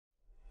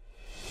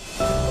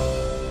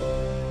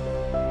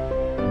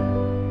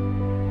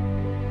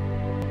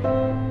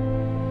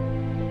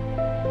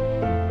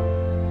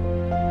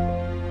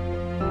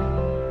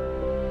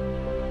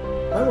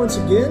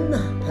once again.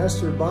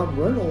 Pastor Bob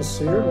Reynolds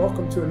here.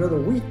 Welcome to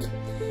another week.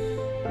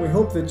 We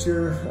hope that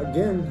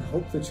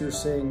you're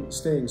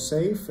staying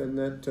safe and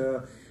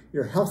that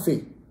you're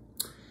healthy.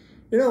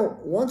 You know,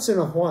 once in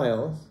a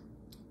while,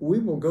 we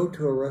will go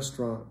to a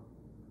restaurant.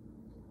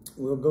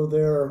 We'll go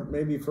there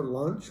maybe for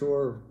lunch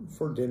or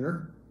for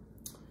dinner.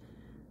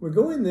 We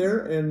go in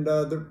there and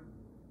the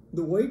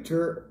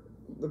waiter,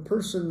 the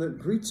person that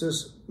greets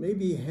us,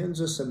 maybe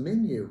hands us a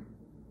menu.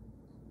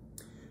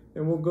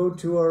 And we'll go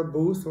to our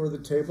booth or the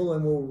table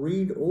and we'll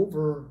read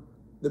over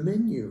the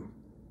menu.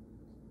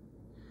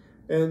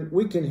 And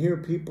we can hear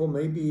people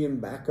maybe in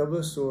back of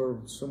us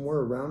or somewhere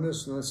around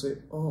us, and I say,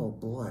 oh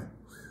boy,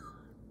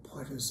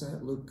 does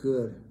that look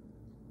good.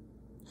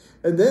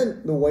 And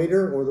then the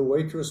waiter or the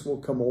waitress will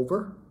come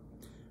over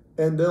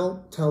and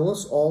they'll tell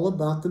us all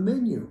about the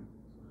menu.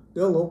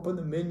 They'll open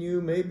the menu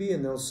maybe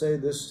and they'll say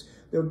this,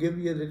 they'll give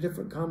you the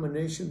different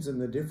combinations and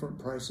the different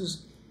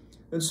prices.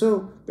 And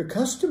so the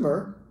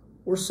customer,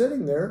 we're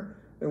sitting there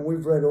and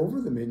we've read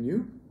over the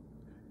menu,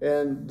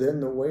 and then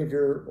the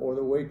waiter or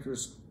the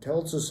waitress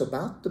tells us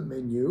about the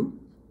menu.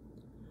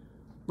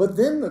 But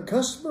then the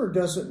customer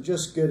doesn't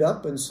just get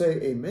up and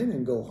say amen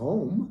and go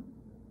home.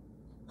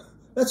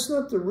 That's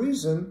not the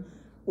reason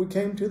we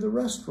came to the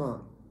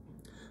restaurant.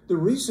 The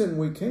reason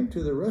we came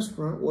to the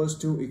restaurant was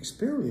to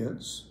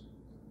experience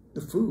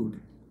the food.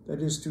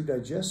 That is to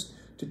digest,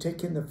 to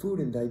take in the food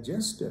and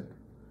digest it,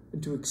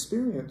 and to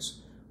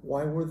experience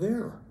why we're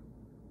there.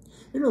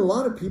 You know, a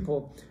lot of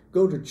people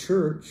go to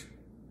church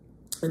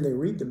and they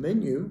read the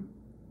menu,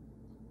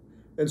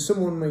 and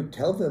someone may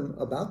tell them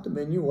about the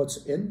menu, what's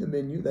in the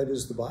menu, that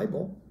is the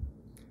Bible,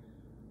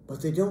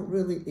 but they don't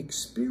really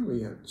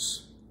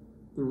experience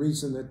the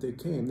reason that they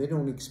came. They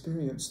don't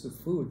experience the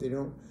food. They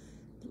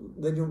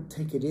don't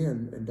take it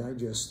in and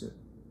digest it.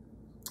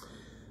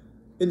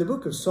 In the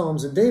book of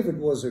Psalms, and David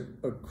was a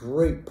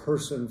great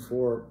person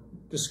for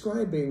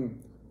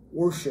describing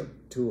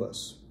worship to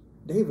us.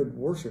 David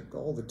worshiped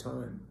all the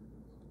time.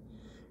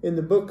 In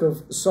the book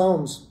of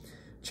Psalms,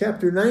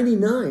 chapter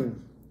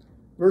 99,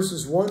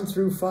 verses 1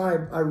 through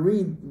 5, I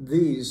read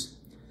these.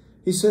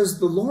 He says,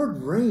 "The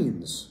Lord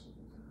reigns.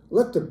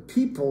 Let the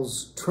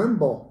peoples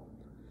tremble.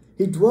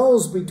 He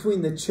dwells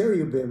between the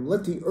cherubim.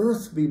 Let the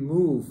earth be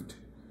moved.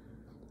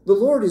 The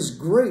Lord is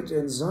great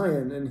in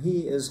Zion, and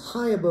he is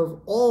high above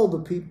all the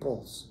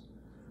peoples.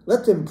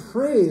 Let them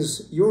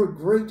praise your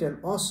great and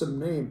awesome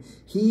name.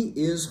 He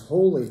is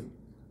holy.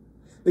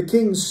 The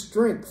king's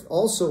strength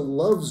also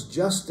loves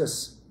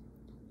justice.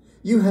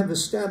 You have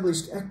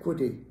established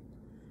equity.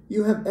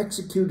 You have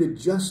executed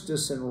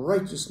justice and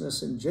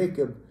righteousness in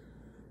Jacob.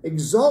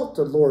 Exalt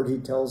the Lord," he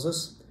tells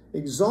us.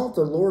 "Exalt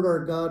the Lord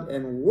our God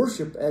and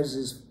worship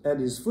at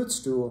his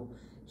footstool.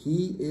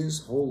 He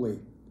is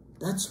holy."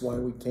 That's why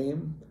we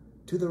came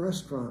to the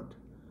restaurant,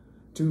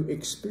 to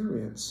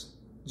experience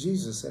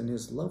Jesus and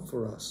his love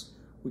for us.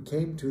 We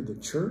came to the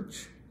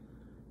church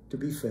to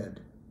be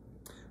fed.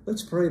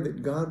 Let's pray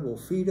that God will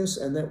feed us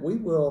and that we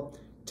will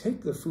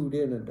take the food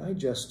in and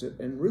digest it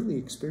and really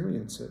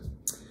experience it.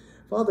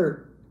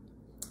 Father,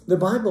 the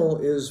Bible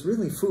is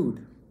really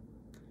food.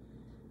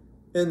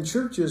 And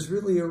church is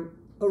really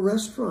a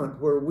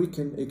restaurant where we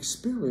can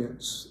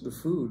experience the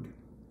food.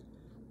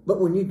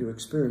 But we need to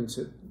experience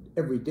it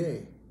every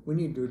day. We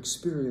need to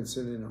experience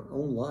it in our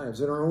own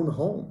lives, in our own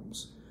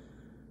homes.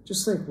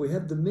 Just think, we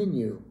have the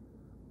menu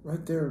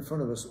right there in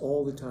front of us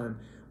all the time.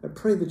 I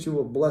pray that you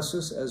will bless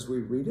us as we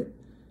read it,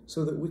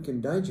 so that we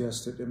can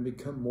digest it and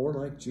become more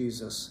like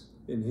Jesus.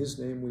 In his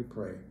name we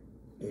pray.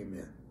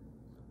 Amen.